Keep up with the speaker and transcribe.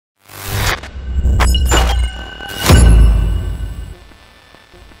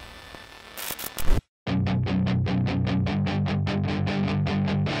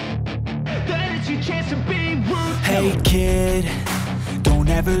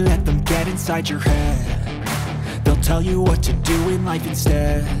never let them get inside your head. They'll tell you what to do in life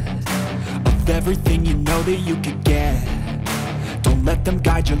instead of everything you know that you could get. Don't let them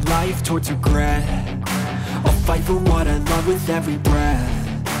guide your life towards regret. I'll fight for what I love with every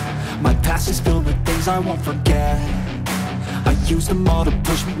breath. My past is filled with things I won't forget. I use them all to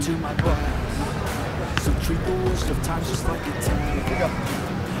push me to my best. So treat the worst of times just like a test.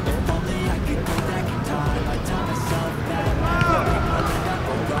 If only I could go back in time, I'd tell myself that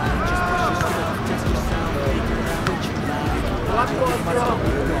just push yourself, test yourself, figure out what you like.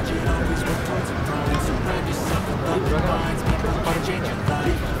 Budget always work towards a prize. Surround yourself with loving minds. People can change your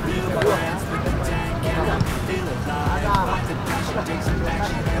life. Real friends with the tank, can't help you feel alive. Find the passion, take some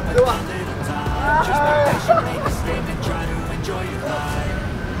action, have a little time. Just be patient, make a statement, try to enjoy your life.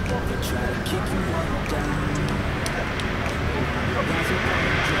 They try to kick you while you're down. Rise up while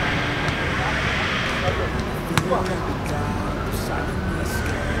you're drowned. Feel it up and down. You're silently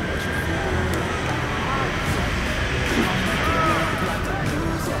scared, but you feel it out. Don't make it look like they're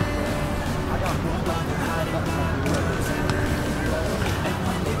losing. Won't bother hiding when you're losing. And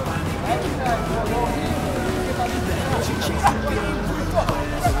when they finally make you go in, then you chase the beat with the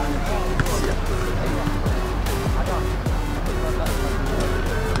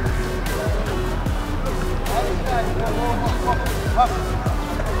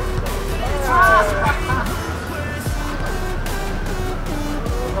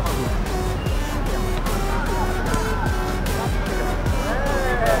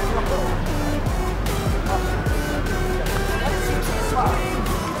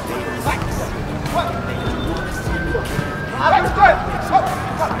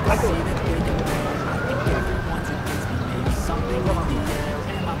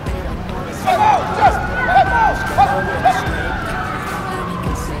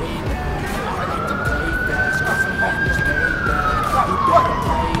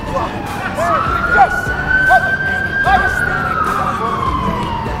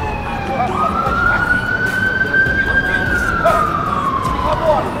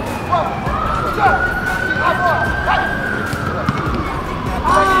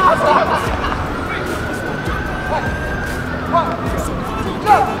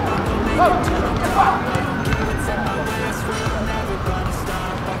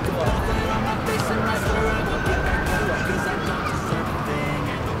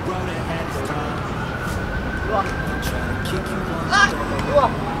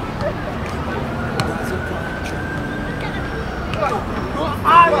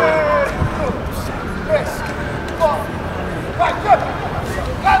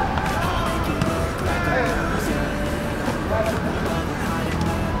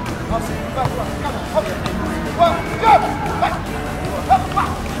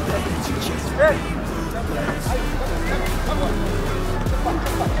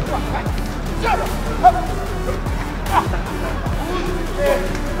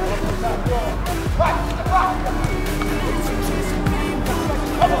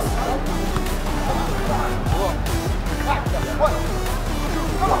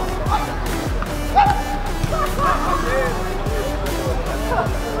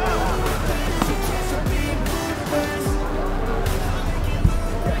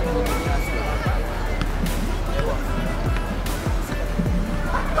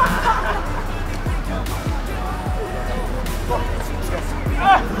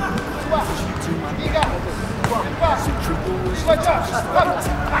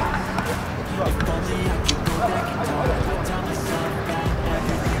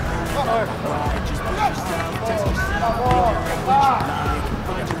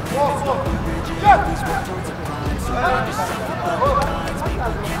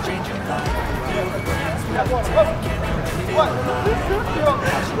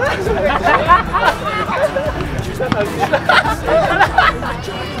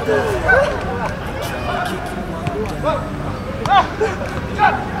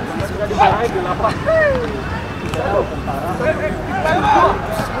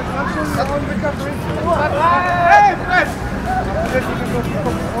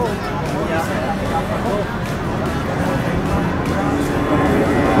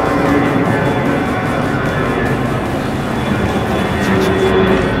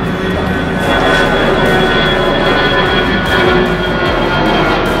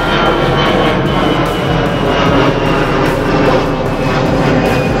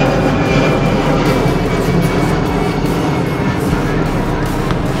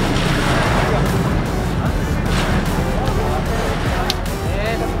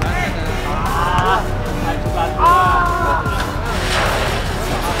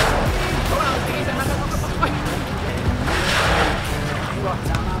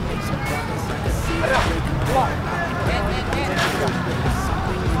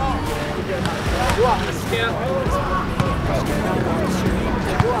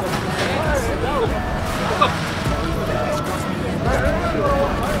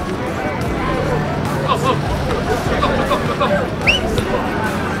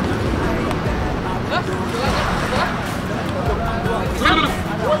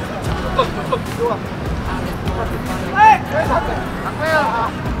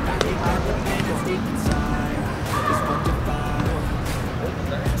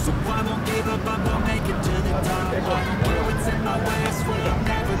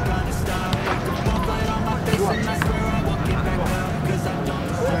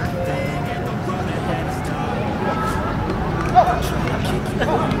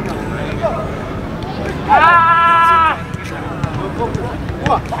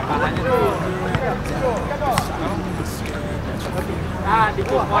Nah, di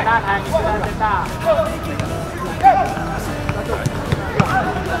kodan hanya sudah cetak.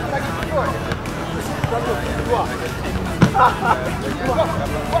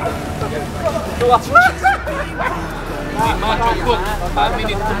 Lima cukup, 4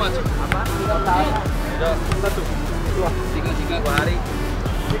 menit too much. Satu, dua, Tiga 2 hari.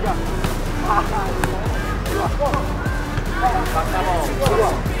 tiga. Baca mau.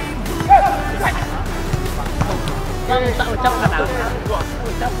 Dua. Yang tak ucap kan?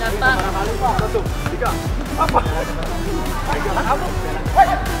 Ucap nyata. Satu, tiga. Apa? Kamu.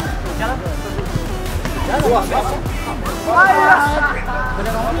 Jalan. Dua.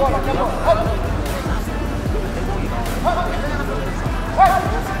 Benar ngomong.